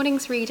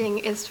Morning's reading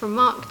is from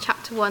Mark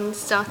chapter 1,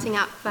 starting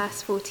at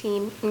verse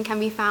 14, and can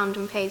be found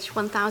on page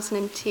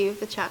 1002 of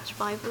the Church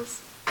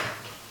Bibles.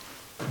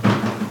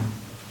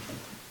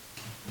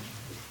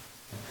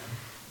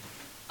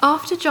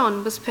 After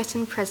John was put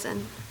in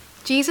prison,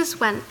 Jesus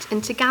went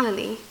into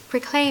Galilee,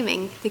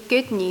 proclaiming the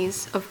good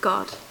news of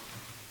God.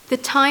 "The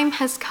time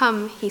has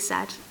come," he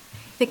said.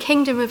 "The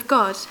kingdom of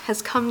God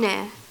has come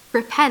near.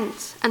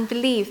 Repent and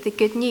believe the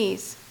good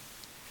news."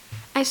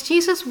 As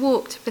Jesus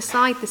walked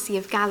beside the Sea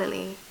of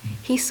Galilee,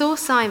 he saw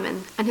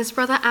Simon and his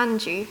brother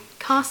Andrew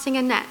casting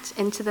a net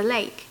into the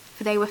lake,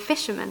 for they were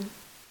fishermen.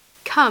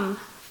 "Come,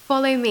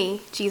 follow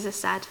me," Jesus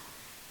said,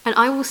 "and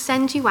I will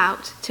send you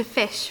out to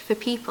fish for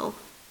people."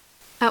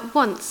 At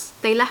once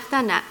they left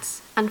their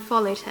nets and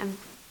followed him.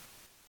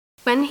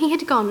 When he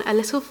had gone a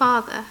little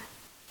farther,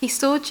 he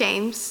saw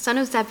James, son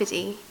of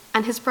Zebedee,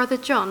 and his brother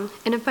John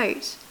in a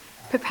boat,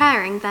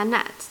 preparing their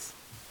nets.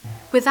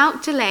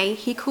 Without delay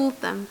he called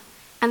them,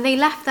 and they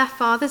left their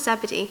father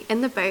Zebedee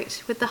in the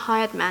boat with the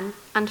hired men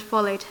and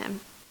followed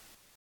him.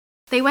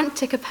 They went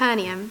to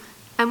Capernaum,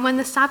 and when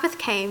the Sabbath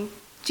came,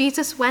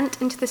 Jesus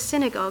went into the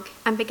synagogue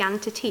and began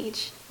to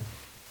teach.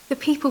 The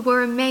people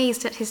were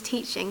amazed at his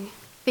teaching,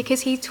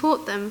 because he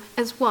taught them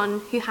as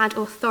one who had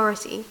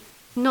authority,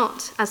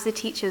 not as the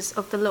teachers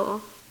of the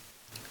law.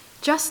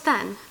 Just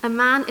then, a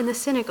man in the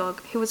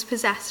synagogue who was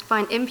possessed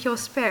by an impure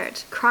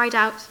spirit cried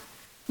out,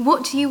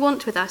 "What do you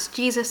want with us,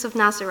 Jesus of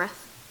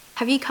Nazareth?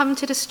 Have you come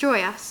to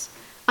destroy us?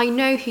 I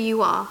know who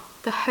you are,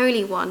 the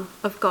Holy One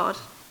of God."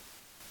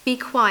 "Be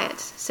quiet,"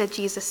 said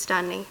Jesus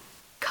sternly.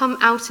 "Come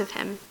out of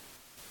him."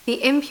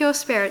 The impure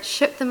spirit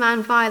shook the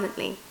man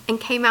violently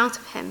and came out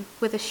of him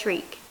with a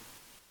shriek.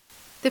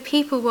 The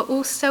people were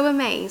all so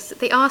amazed that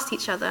they asked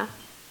each other,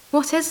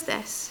 "What is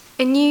this?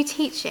 A new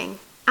teaching,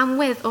 and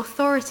with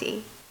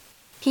authority.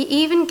 He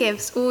even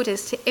gives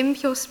orders to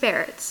impure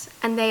spirits,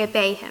 and they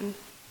obey him."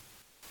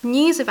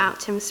 News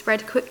about him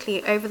spread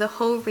quickly over the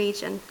whole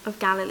region of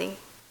Galilee.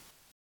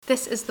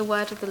 This is the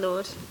word of the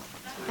Lord.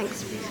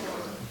 Thanks be to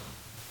God.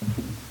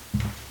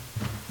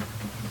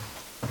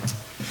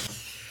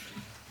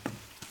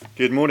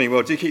 Good morning.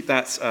 Well, do keep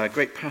that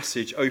great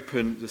passage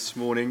open this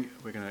morning.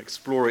 We're going to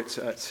explore it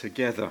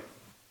together.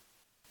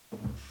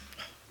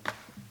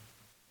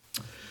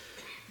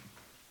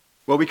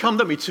 Well, we come,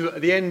 don't we, to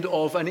the end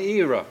of an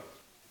era.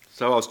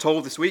 So I was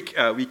told this week,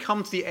 we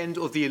come to the end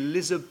of the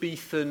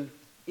Elizabethan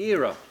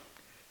era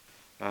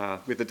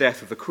with the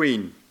death of the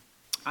Queen.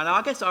 And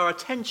I guess our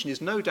attention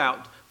is no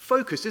doubt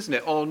focused, isn't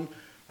it, on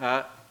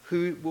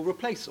who will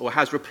replace or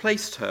has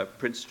replaced her,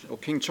 Prince or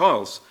King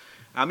Charles.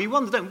 And we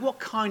wonder then, what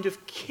kind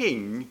of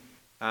king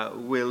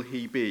will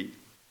he be?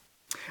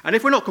 And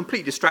if we're not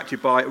completely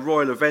distracted by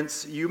royal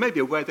events, you may be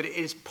aware that it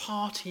is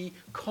party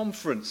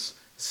conference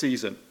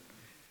season,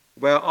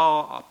 where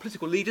our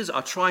political leaders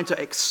are trying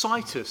to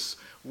excite us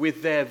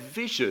with their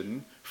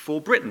vision for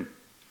Britain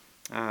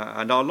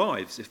and our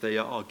lives, if they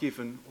are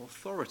given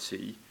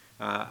authority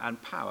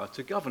and power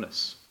to govern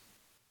us.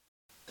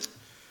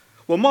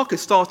 Well, Mark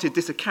has started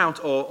this account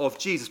of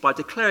Jesus by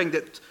declaring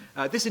that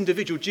this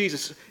individual,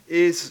 Jesus,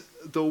 is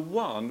the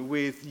one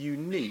with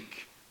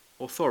unique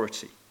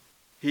authority.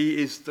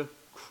 He is the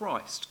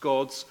Christ,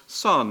 God's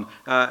Son,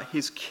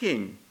 his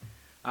King,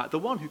 the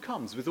one who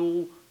comes with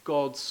all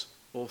God's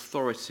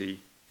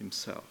authority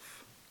himself.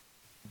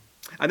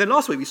 And then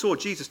last week we saw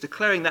Jesus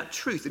declaring that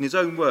truth in his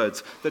own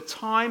words. "The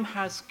time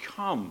has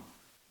come,"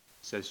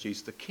 says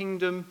Jesus. "The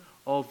kingdom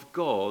of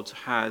God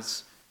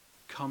has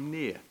come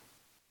near."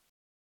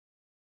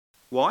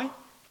 Why?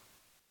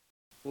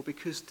 Well,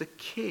 because the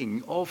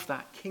king of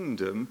that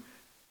kingdom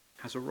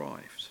has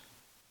arrived.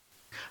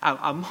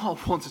 And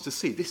Mark wants us to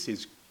see this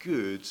is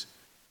good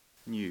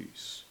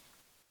news.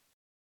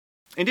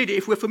 Indeed,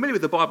 if we're familiar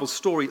with the Bible's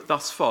story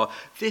thus far,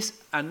 this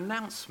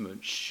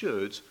announcement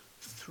should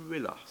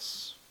thrill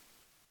us.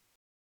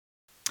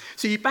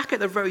 See, back at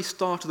the very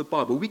start of the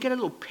Bible, we get a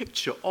little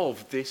picture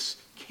of this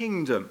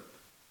kingdom,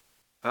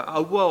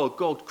 a world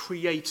God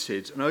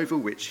created and over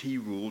which he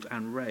ruled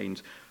and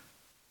reigned.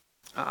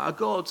 A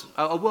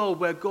world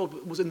where God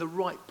was in the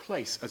right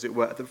place, as it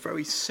were, at the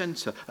very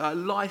centre.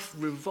 Life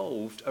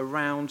revolved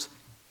around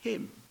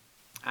him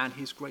and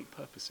his great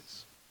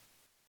purposes.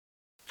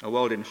 A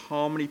world in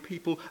harmony,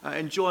 people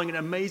enjoying an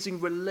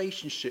amazing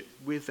relationship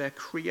with their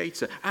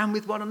Creator and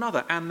with one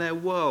another and their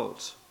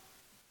world.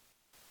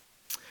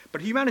 But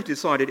humanity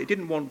decided it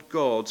didn't want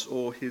God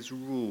or his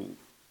rule,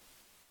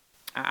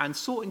 and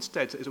sought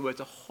instead, as it were,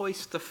 to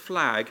hoist the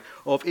flag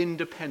of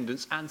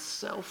independence and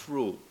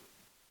self-rule.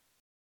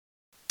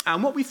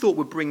 And what we thought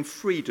would bring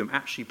freedom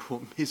actually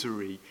brought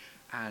misery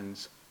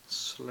and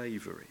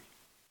slavery.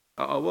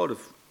 A world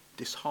of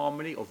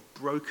disharmony, of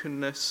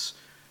brokenness,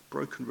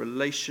 broken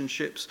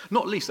relationships,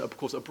 not least, of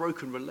course, a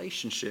broken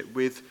relationship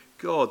with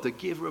God, the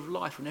giver of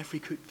life and every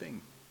good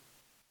thing.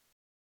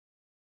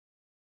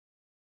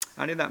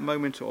 And in that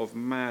moment of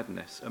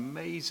madness,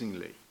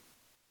 amazingly,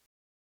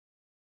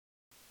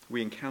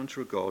 we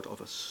encounter a God of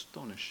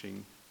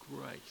astonishing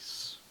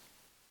grace.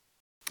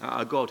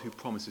 A God who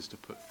promises to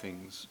put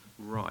things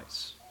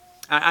right.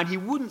 And he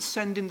wouldn't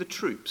send in the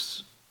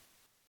troops.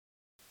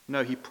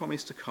 No, he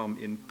promised to come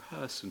in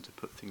person to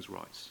put things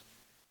right,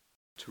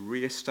 to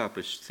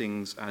re-establish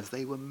things as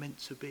they were meant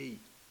to be.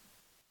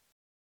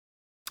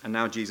 And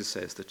now Jesus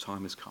says the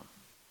time has come.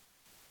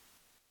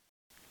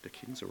 The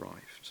king's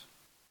arrived.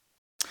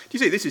 Do you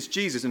see, this is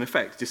Jesus, in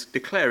effect,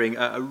 declaring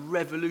a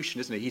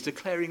revolution, isn't he? He's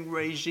declaring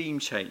regime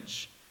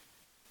change.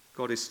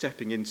 God is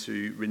stepping in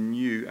to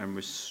renew and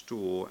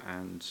restore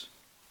and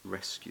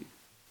rescue.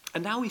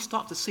 And now we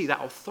start to see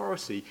that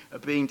authority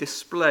being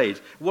displayed.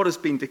 What has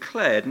been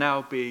declared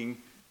now being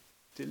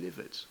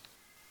delivered.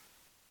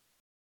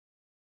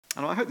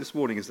 And I hope this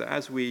morning is that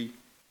as we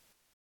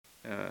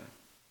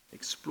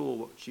explore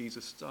what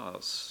Jesus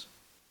does,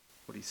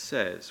 what he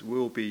says,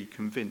 we'll be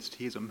convinced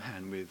he is a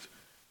man with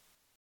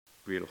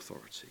real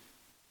authority.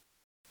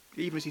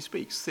 Even as he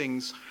speaks,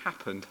 things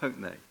happen, don't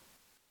they?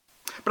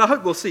 But I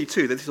hope we'll see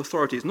too that this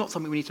authority is not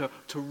something we need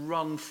to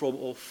run from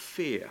or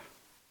fear.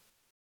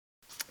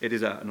 It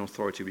is an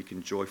authority we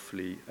can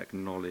joyfully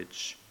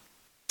acknowledge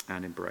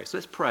and embrace. So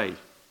let's pray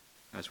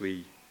as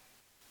we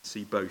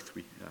see both.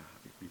 We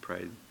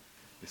pray in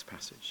this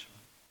passage.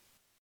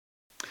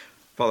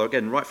 Father,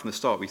 again, right from the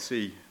start, we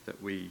see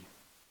that we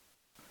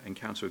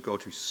encounter a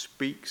God who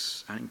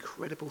speaks and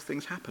incredible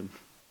things happen.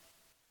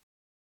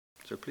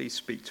 So please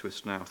speak to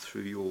us now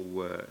through your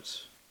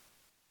words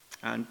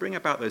and bring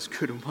about those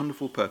good and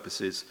wonderful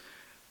purposes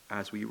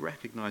as we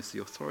recognize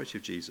the authority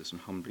of Jesus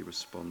and humbly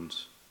respond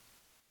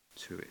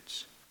to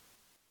it.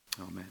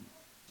 Amen.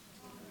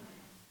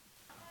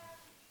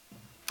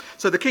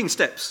 So the king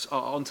steps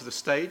onto the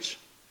stage,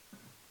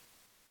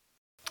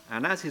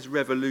 and as his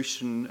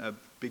revolution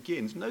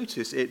begins,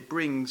 notice it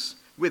brings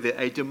with it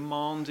a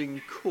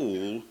demanding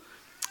call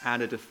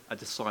and a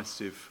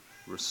decisive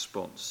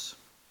response.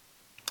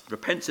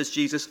 Repent, says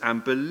Jesus,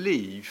 and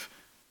believe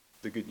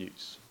the good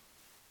news.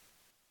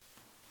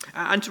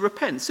 And to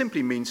repent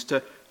simply means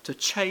to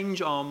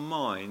change our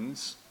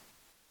minds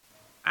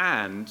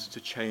and to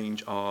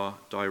change our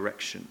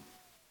direction.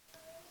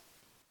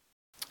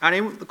 And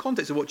in the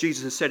context of what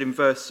Jesus has said in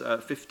verse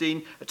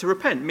 15, to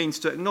repent means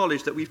to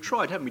acknowledge that we've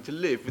tried, haven't we, to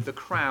live with the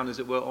crown, as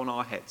it were, on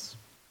our heads,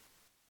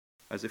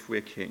 as if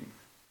we're king,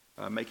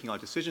 making our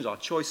decisions, our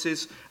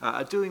choices,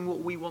 doing what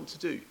we want to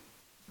do.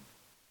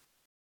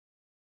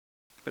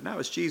 But now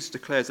as Jesus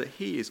declares that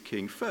he is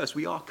king, first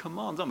we are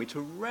commanded, aren't we, to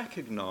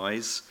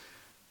recognise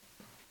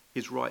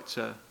his right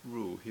to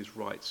rule, his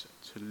right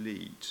to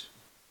lead.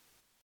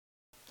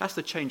 That's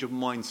the change of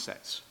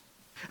mindset.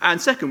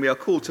 And second, we are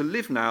called to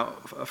live now,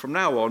 from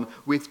now on,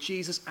 with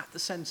Jesus at the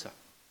centre,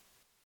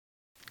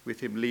 with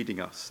him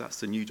leading us. That's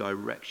the new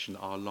direction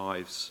our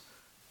lives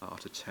are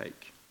to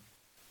take.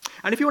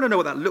 And if you want to know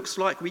what that looks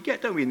like, we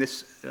get, don't we, in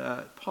this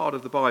part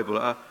of the Bible,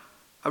 a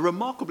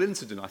remarkable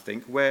incident, I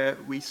think, where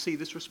we see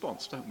this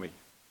response, don't we?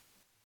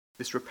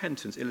 This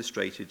repentance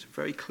illustrated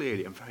very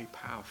clearly and very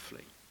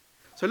powerfully.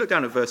 So look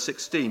down at verse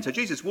 16. So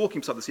Jesus is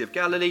walking beside the Sea of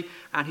Galilee,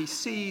 and he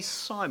sees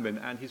Simon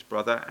and his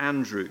brother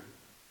Andrew.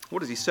 What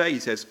does he say? He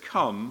says,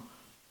 "Come,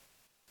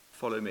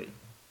 follow me."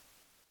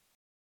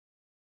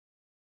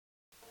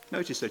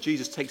 Notice that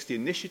Jesus takes the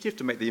initiative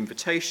to make the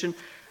invitation,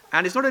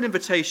 and it's not an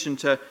invitation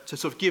to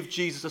sort of give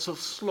Jesus a sort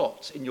of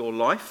slot in your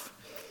life,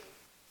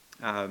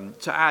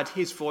 to add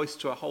his voice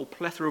to a whole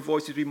plethora of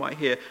voices we might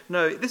hear.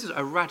 No, this is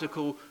a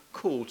radical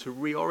call to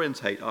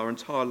reorientate our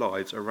entire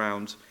lives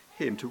around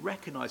him, to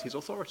recognise his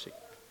authority,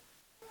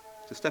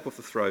 to step off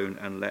the throne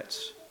and let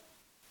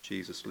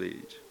Jesus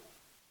lead.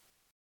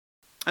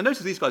 And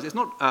notice these guys, it's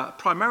not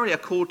primarily a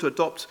call to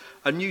adopt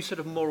a new set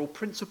of moral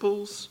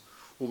principles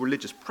or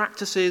religious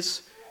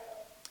practices.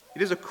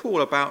 It is a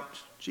call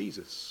about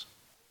Jesus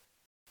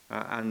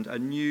and a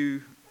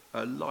new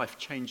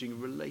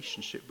life-changing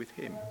relationship with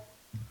him,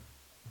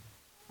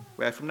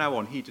 where from now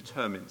on he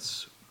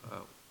determines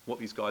what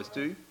these guys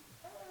do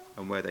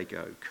and where they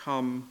go.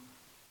 Come,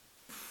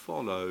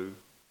 follow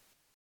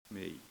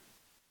me.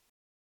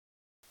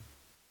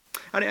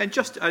 And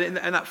just in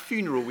that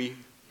funeral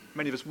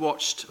many of us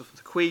watched of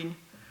the Queen,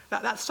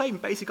 that same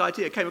basic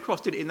idea came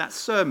across, didn't it, in that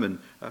sermon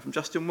from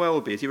Justin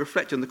Welby as he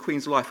reflected on the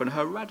Queen's life and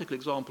her radical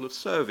example of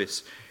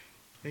service.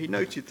 He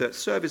noted that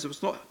service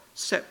was not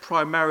set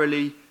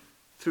primarily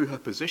through her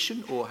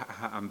position or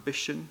her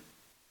ambition,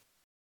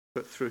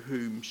 but through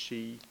whom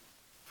she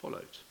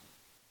followed.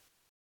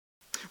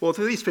 Well,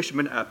 for these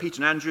fishermen,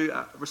 Peter and Andrew,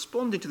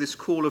 responding to this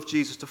call of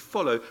Jesus to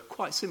follow,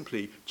 quite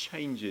simply,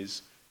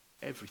 changes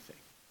everything.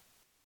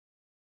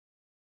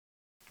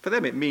 For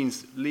them it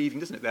means leaving,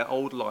 doesn't it, their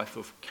old life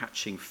of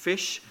catching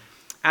fish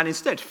and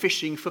instead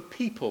fishing for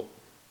people.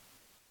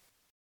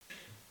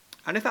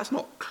 And if that's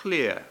not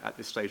clear at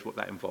this stage what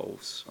that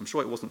involves, I'm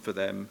sure it wasn't for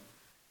them.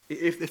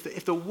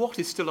 If the what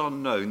is still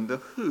unknown, the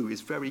who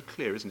is very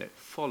clear, isn't it?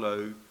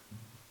 Follow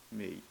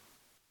me.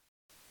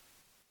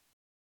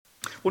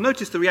 Well,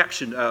 notice the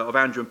reaction of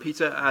Andrew and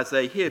Peter as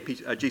they hear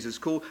Jesus'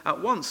 call. At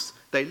once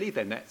they leave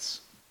their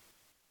nets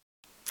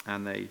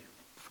and they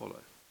follow.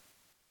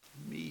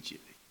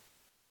 Immediately.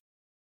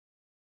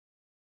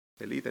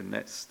 They leave their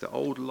nets, the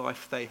old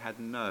life they had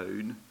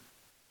known,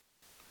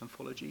 and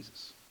follow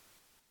Jesus.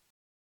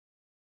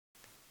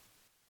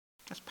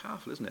 That's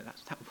powerful, isn't it?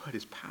 That word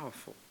is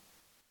powerful.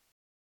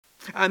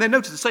 And then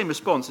notice the same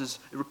response is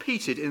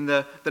repeated in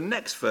the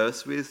next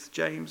verse with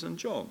James and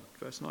John,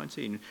 verse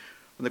 19.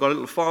 When they got a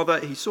little farther,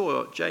 he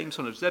saw James,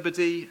 son of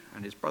Zebedee,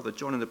 and his brother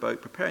John in the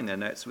boat preparing their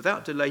nets.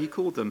 Without delay, he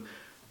called them,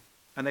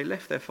 and they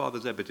left their father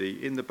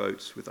Zebedee in the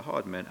boat with the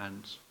hired men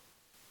and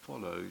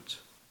followed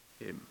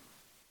him.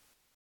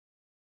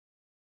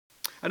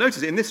 And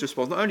notice in this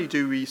response, not only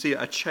do we see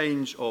a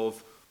change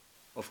of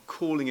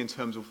calling in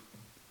terms of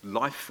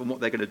life and what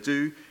they're going to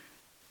do,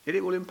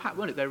 it will impact,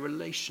 won't it, their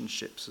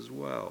relationships as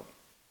well.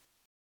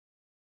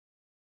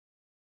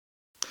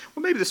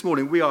 Well, maybe this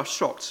morning we are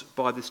shocked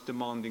by this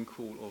demanding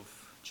call of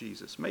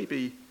Jesus.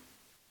 Maybe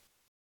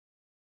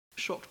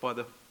shocked by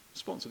the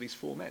response of these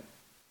four men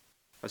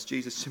as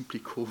Jesus simply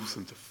calls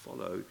them to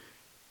follow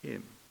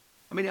him.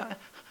 I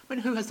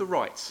mean, who has the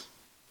right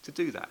to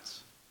do that?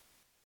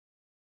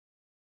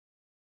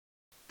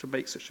 To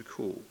make such a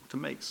call, to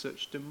make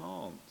such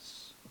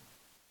demands?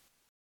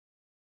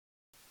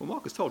 Well,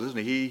 Mark has told us, isn't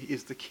he? He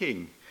is the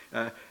king,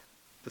 the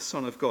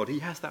Son of God. He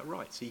has that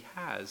right. He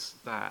has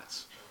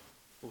that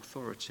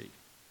authority.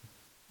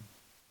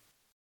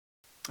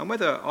 And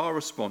whether our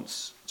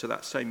response to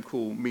that same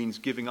call means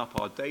giving up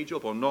our day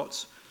job or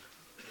not,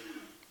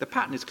 the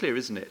pattern is clear,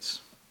 isn't it?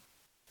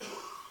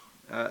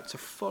 To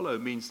follow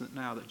means that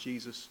now that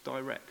Jesus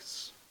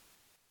directs.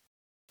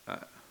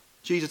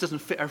 Jesus doesn't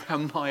fit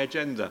around my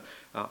agenda.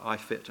 I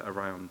fit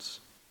around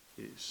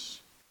his.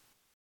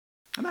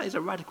 And that is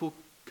a radical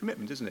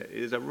commitment, isn't it?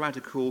 It is a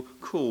radical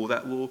call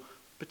that will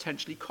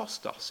potentially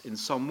cost us in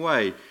some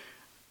way.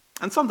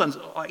 And sometimes,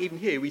 even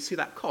here, we see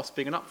that cost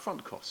being an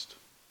upfront cost.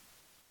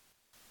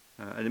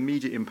 An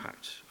immediate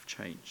impact of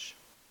change.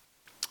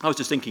 I was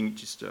just thinking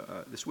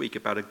this week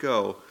about a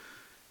girl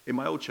in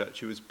my old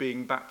church who was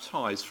being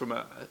baptised from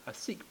a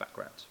Sikh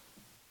background.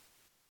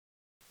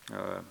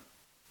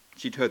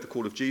 She'd heard the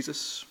call of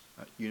Jesus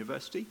at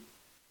university,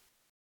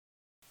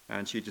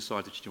 and she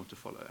decided she wanted to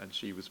follow, and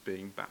she was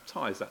being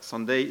baptised that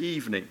Sunday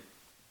evening.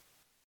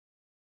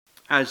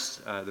 As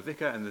the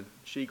vicar and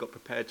she got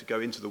prepared to go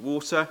into the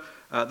water,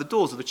 the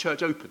doors of the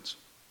church opened,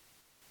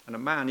 and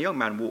a young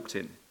man walked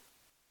in,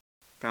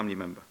 family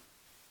member.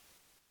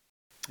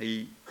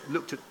 He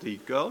looked at the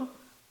girl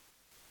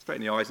straight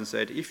in the eyes and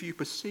said, "If you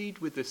proceed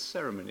with this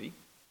ceremony,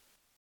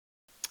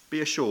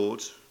 be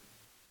assured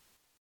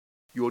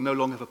you will no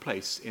longer have a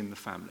place in the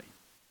family."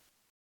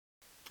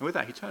 And with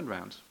that, he turned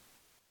round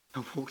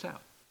and walked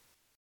out.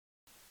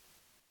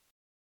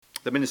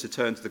 The minister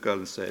turned to the girl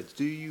and said,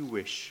 "Do you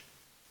wish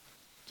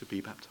to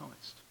be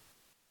baptised?"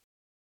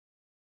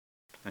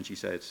 And she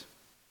said,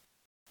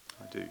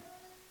 "I do."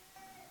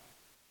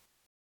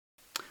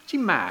 Was she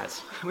mad?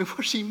 I mean,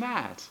 was she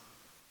mad?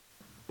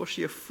 Was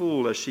she a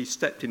fool as she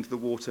stepped into the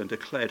water and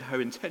declared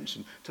her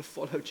intention to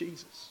follow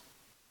Jesus?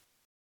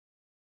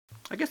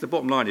 I guess the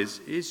bottom line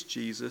is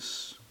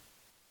Jesus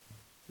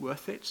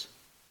worth it?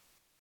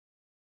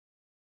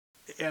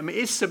 I mean,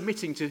 is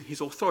submitting to his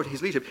authority,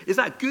 his leadership, is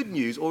that good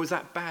news or is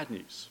that bad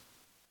news?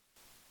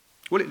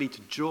 Will it lead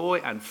to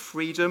joy and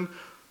freedom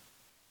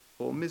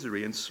or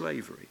misery and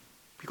slavery?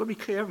 You've got to be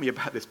clear, haven't you,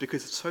 about this,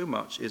 because so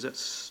much is at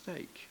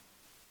stake.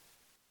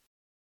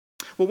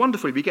 Well,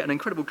 wonderfully, we get an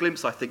incredible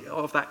glimpse, I think,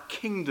 of that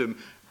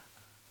kingdom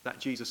that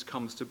Jesus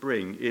comes to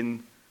bring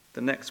in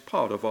the next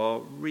part of our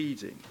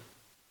reading,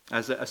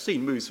 as a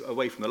scene moves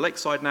away from the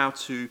lakeside now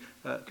to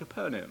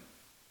Capernaum.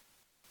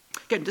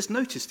 Again, just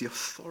notice the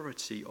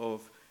authority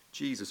of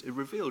Jesus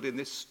revealed in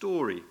this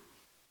story.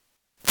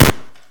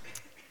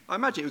 I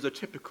imagine it was a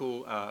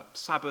typical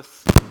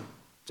Sabbath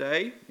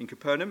day in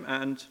Capernaum,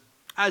 and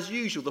as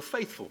usual, the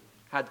faithful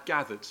had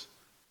gathered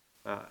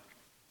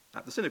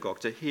at the synagogue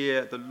to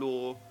hear the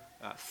law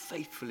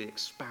faithfully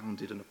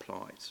expounded and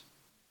applied.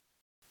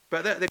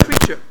 But the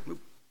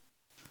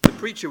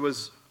preacher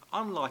was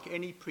unlike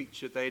any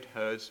preacher they'd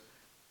heard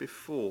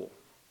before.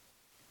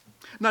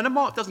 Now,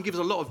 Mark doesn't give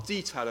us a lot of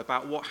detail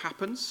about what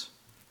happens,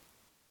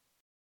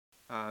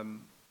 or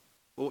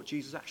what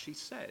Jesus actually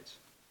said.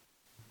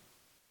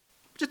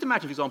 Just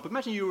imagine, for example,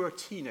 imagine you were a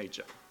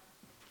teenager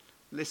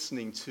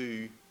listening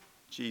to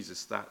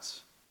Jesus that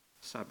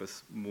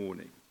Sabbath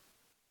morning.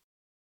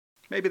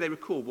 Maybe they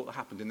recall what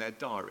happened in their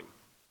diary.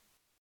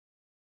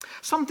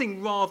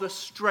 Something rather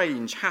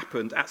strange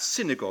happened at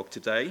synagogue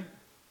today.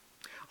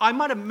 I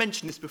might have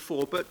mentioned this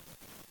before, but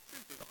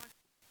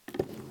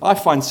I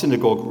find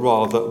synagogue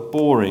rather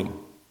boring.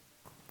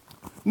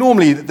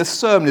 Normally, the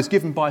sermon is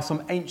given by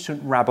some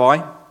ancient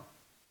rabbi,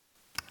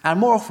 and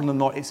more often than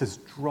not, it's as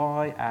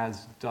dry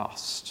as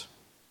dust.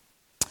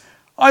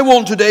 I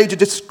want today to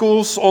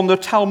discourse on the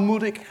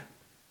Talmudic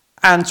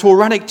and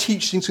Toranic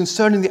teachings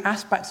concerning the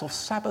aspects of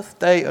Sabbath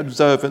day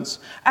observance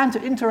and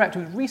to interact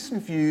with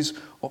recent views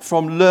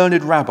from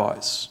learned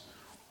rabbis.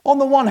 On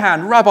the one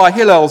hand, Rabbi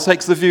Hillel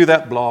takes the view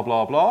that blah,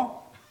 blah, blah.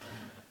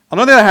 And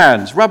on the other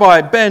hand,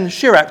 Rabbi Ben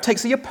Shirak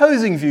takes the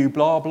opposing view,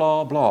 blah,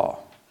 blah, blah.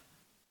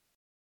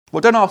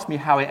 Well, don't ask me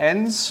how it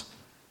ends,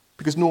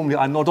 because normally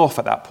I nod off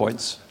at that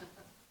point.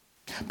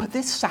 But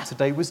this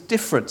Saturday was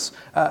different.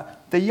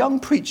 The young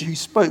preacher who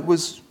spoke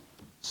was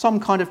some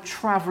kind of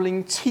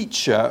travelling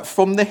teacher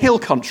from the hill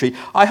country.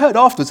 I heard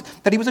afterwards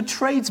that he was a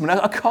tradesman,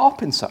 a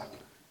carpenter,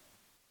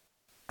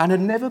 and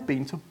had never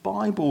been to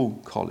Bible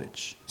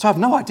college. So I have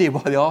no idea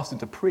why they asked him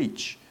to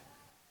preach.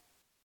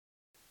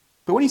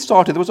 But when he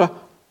started, there was a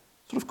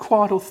sort of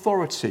quiet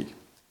authority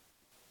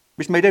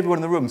which made everyone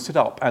in the room sit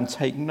up and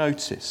take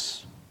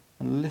notice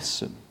and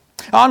listen.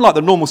 Unlike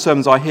the normal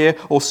sermons I hear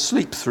or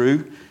sleep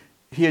through,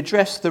 he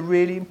addressed the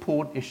really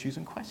important issues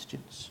and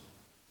questions.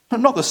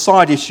 Not the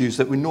side issues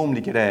that we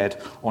normally get aired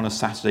on a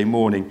Saturday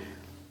morning.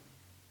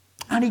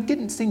 And he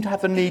didn't seem to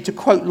have the need to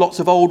quote lots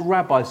of old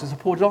rabbis to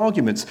support his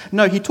arguments.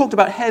 No, he talked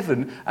about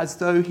heaven as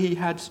though he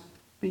had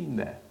been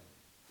there.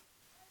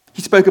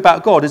 He spoke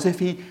about God as if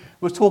he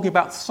was talking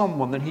about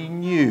someone that he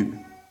knew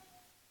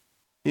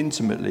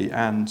intimately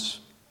and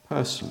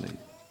personally.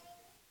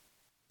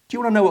 Do you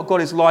want to know what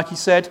God is like, he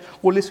said?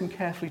 Well, listen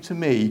carefully to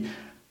me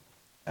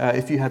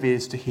if you have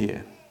ears to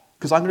hear,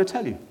 because I'm going to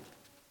tell you.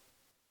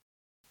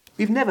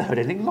 We've never heard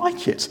anything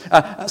like it.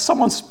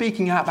 Someone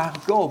speaking out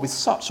about God with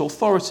such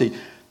authority.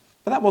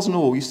 But that wasn't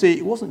all. You see,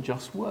 it wasn't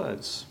just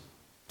words.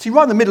 See,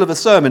 right in the middle of the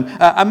sermon,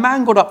 a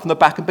man got up from the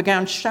back and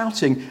began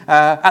shouting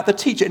at the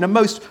teacher in a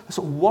most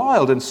sort of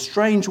wild and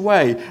strange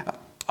way.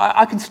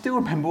 I can still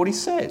remember what he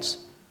said.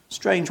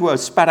 Strange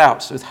words spat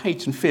out with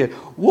hate and fear.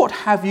 What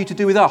have you to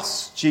do with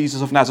us,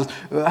 Jesus of Nazareth?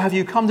 Have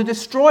you come to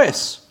destroy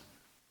us?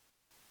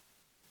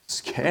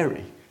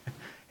 Scary.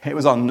 It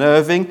was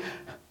unnerving.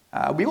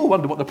 We all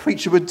wondered what the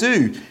preacher would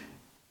do.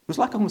 It was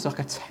almost like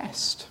a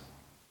test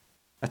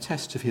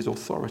of his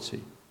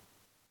authority.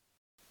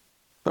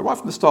 But right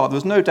from the start, there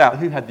was no doubt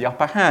who had the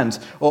upper hand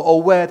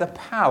or where the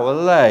power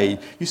lay.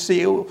 You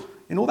see,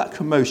 in all that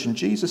commotion,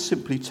 Jesus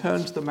simply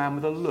turned to the man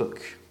with a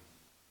look.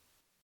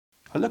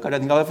 A look I don't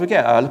think I'll ever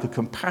forget. A look of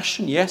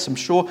compassion, yes, I'm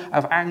sure,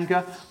 of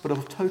anger, but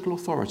of total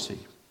authority.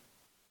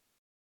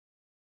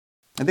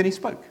 And then he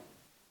spoke.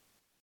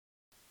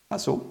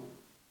 That's all.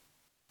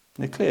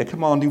 In a clear,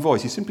 commanding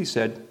voice, he simply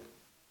said,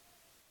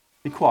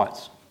 "Be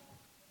quiet.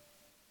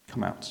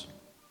 Come out."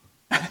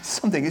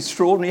 Something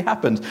extraordinary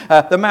happened.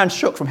 The man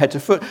shook from head to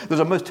foot. There was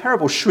a most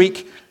terrible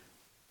shriek,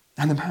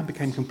 and the man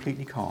became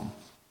completely calm,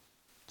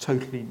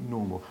 totally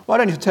normal. Well, I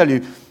don't need to tell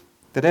you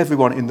that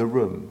everyone in the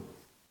room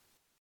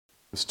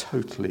was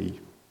totally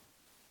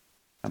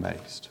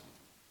amazed.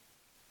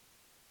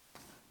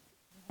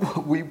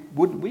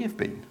 Wouldn't we have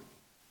been?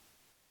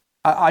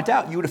 I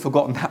doubt you would have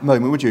forgotten that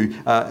moment, would you,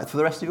 for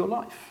the rest of your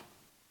life?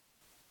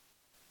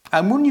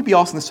 And wouldn't you be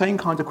asking the same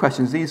kind of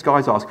questions these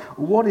guys ask?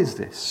 What is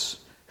this?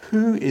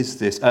 Who is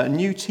this? A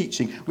new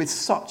teaching with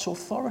such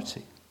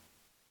authority.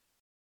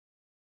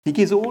 He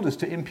gives orders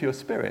to impure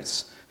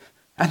spirits,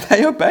 and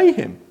they obey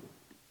him.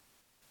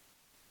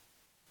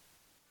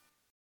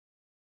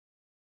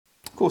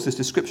 Of course, this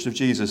description of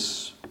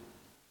Jesus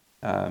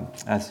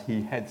as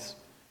he heads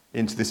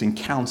into this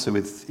encounter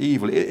with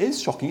evil, it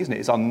is shocking, isn't it?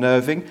 It's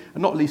unnerving,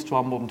 and not least to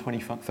our modern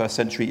 21st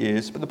century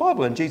ears. But the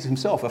Bible and Jesus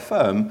himself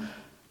affirm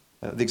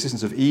the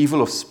existence of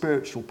evil, of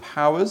spiritual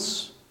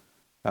powers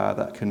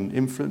that can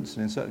influence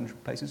and in certain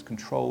places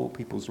control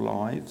people's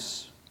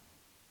lives.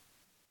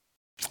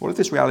 What if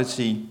this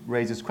reality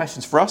raises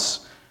questions for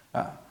us?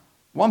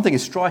 One thing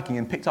is striking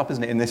and picked up,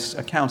 isn't it, in this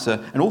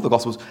encounter and all the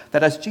Gospels,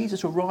 that as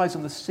Jesus arrives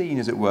on the scene,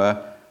 as it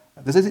were,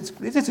 there's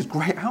this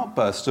great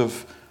outburst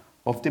of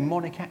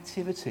demonic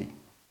activity,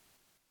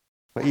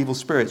 where evil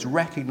spirits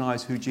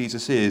recognise who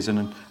Jesus is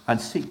and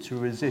seek to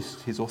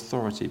resist his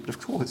authority. But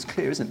of course, it's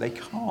clear, isn't it? They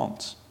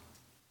can't.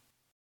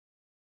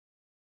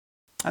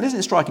 And isn't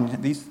it striking,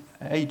 these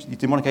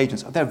demonic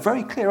agents, they're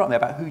very clear, aren't they,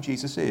 about who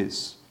Jesus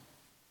is.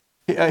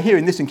 Here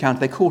in this encounter,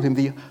 they call him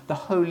the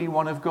Holy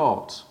One of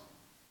God.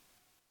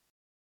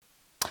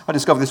 I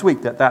discovered this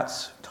week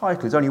that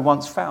title is only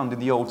once found in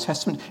the Old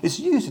Testament. It's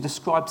used to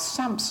describe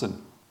Samson.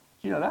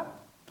 Do you know that?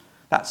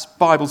 That's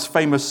Bible's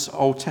famous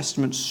Old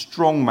Testament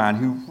strongman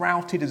who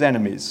routed his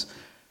enemies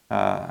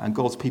and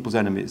God's people's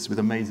enemies with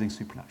amazing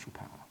supernatural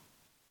power.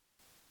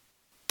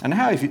 And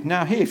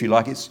now here, if you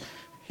like,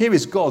 here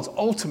is God's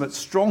ultimate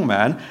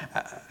strongman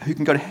who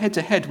can go head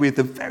to head with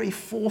the very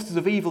forces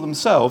of evil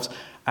themselves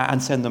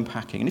and send them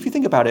packing. And if you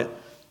think about it,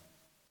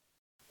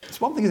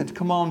 it's one thing, isn't it, to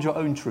command your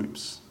own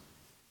troops.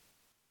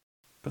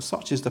 But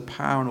such is the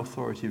power and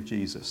authority of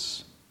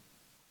Jesus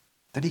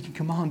that he can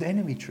command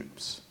enemy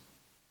troops.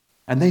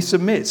 And they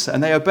submit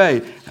and they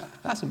obey.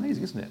 That's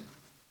amazing, isn't it?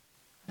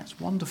 That's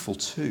wonderful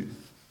too.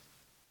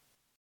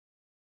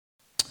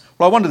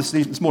 Well, I wonder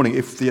this morning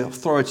if the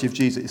authority of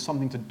Jesus is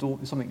something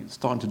that's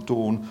starting to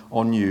dawn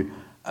on you.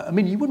 I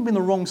mean, you wouldn't be on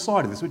the wrong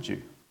side of this, would you?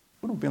 You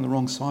wouldn't be on the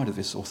wrong side of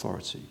this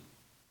authority.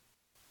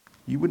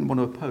 You wouldn't want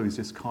to oppose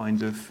this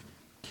kind of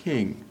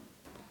king.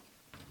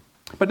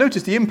 But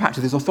notice the impact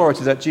of this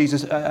authority that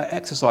Jesus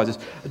exercises.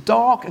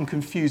 Dark and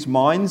confused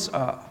minds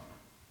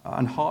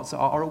and hearts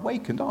are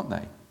awakened, aren't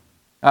they?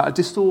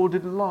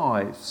 Disordered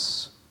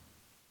lives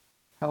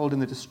held in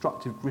the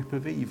destructive grip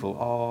of evil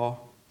are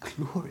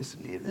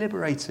gloriously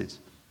liberated.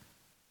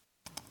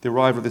 The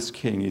arrival of this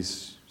king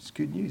is It's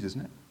good news,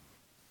 isn't it?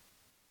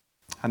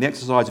 And the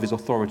exercise of his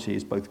authority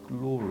is both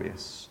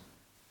glorious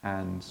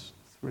and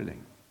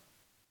thrilling.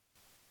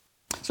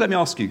 So let me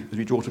ask you, as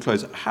we draw to a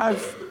close,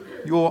 have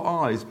your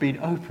eyes been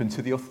open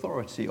to the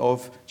authority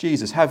of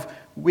Jesus? Have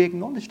we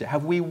acknowledged it?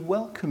 Have we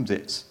welcomed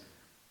it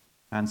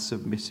and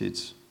submitted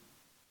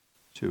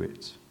to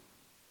it?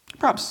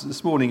 Perhaps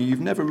this morning you've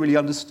never really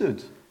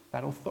understood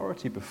that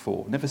authority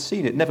before, never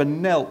seen it, never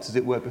knelt, as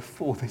it were,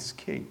 before this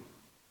king.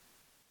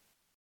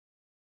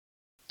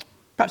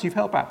 Perhaps you've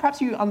held back.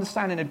 Perhaps you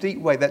understand in a deep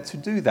way that to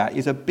do that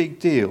is a big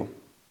deal.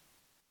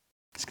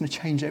 It's going to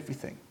change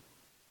everything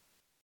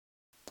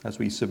as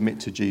we submit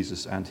to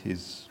Jesus and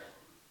his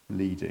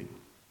leading.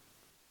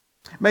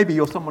 Maybe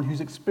you're someone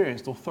who's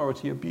experienced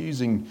authority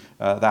abusing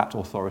that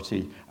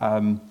authority,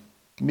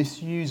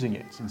 misusing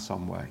it in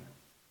some way.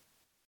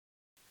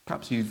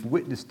 Perhaps you've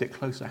witnessed it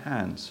close at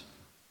hand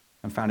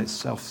and found it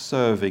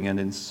self-serving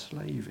and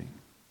enslaving.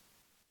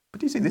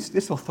 But do you see,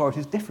 this authority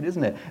is different,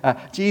 isn't it?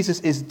 Jesus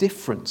is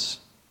different.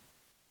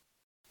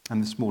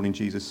 And this morning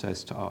Jesus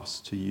says to us,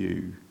 to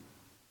you,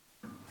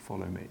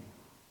 follow me.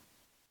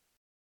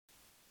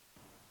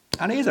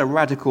 And it is a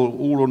radical,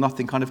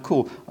 all-or-nothing kind of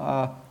call,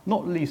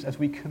 not least as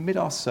we commit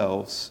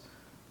ourselves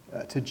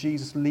to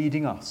Jesus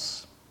leading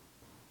us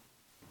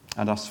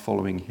and us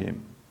following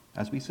him,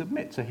 as we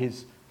submit to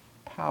his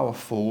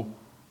powerful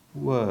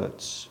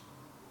words.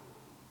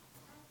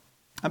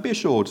 And be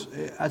assured,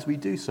 as we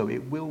do so,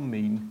 it will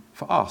mean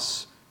for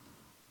us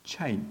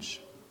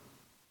change.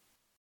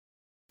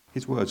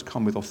 His words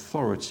come with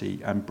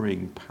authority and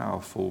bring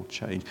powerful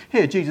change.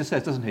 Here Jesus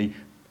says, doesn't he,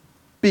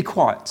 be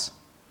quiet.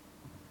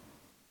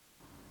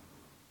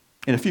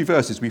 In a few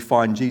verses we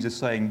find Jesus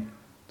saying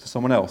to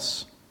someone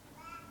else,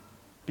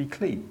 be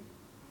clean.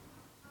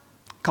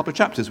 A couple of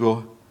chapters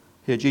we'll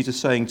hear Jesus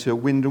saying to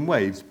wind and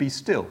waves, be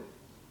still.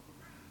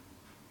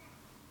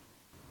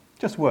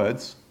 Just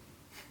words.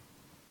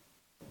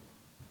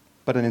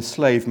 But an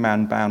enslaved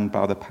man bound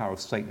by the power of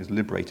Satan is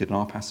liberated in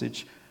our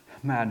passage.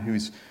 A man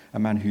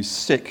who's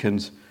sick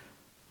and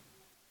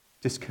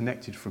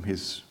disconnected from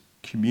his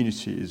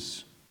community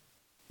is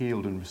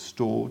healed and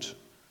restored.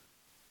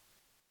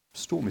 The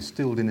storm is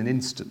stilled in an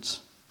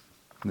instant,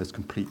 and there's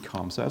complete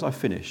calm. So as I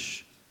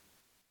finish,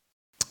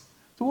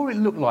 so what will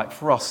it look like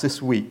for us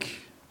this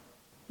week?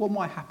 What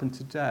might happen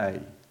today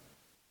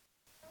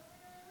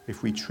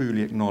if we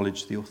truly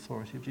acknowledge the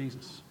authority of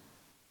Jesus?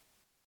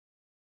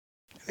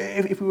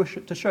 If we were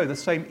to show the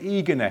same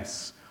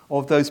eagerness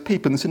of those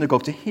people in the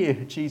synagogue to hear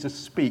Jesus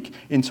speak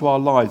into our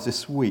lives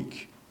this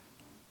week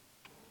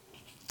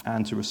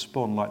and to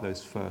respond like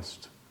those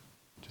first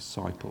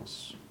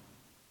disciples,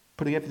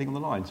 putting everything on the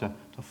line to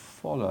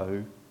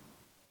follow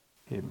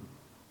him.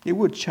 It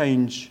would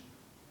change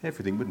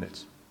everything, wouldn't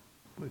it?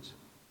 It would.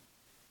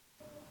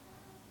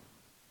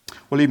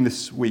 Well, even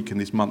this week and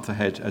this month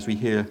ahead, as we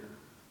hear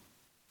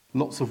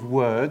lots of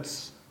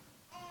words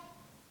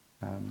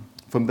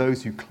from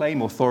those who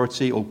claim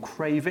authority or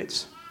crave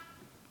it,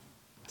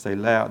 as they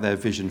lay out their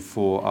vision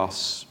for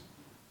us,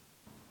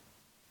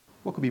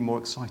 what could be more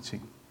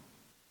exciting,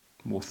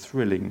 more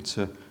thrilling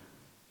to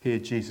hear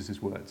Jesus'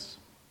 words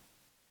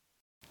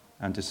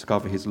and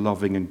discover his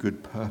loving and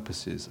good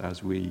purposes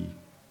as we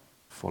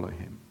follow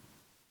him?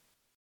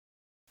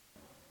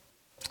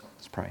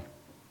 Let's pray.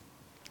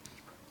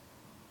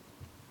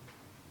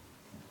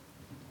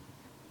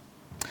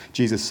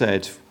 Jesus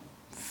said,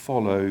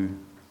 follow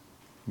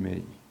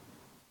me.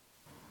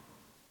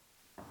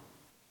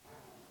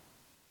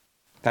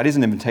 That is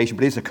an invitation,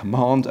 but it is a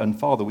command. And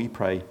Father, we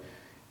pray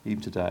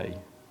even today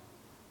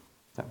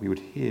that we would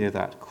hear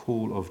that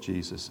call of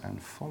Jesus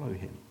and follow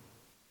him.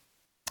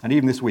 And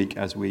even this week,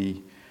 as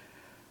we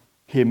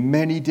hear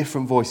many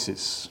different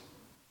voices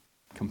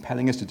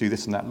compelling us to do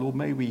this and that, Lord,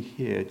 may we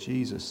hear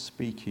Jesus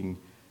speaking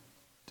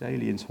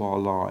daily into our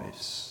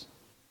lives,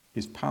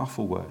 his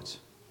powerful word.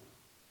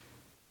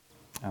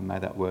 And may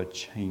that word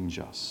change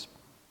us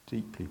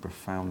deeply,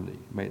 profoundly.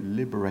 May it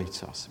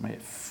liberate us. May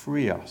it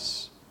free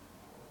us.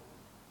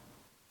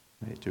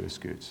 May it do us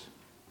good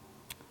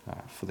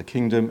for the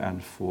kingdom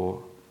and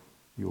for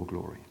your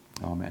glory.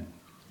 Amen.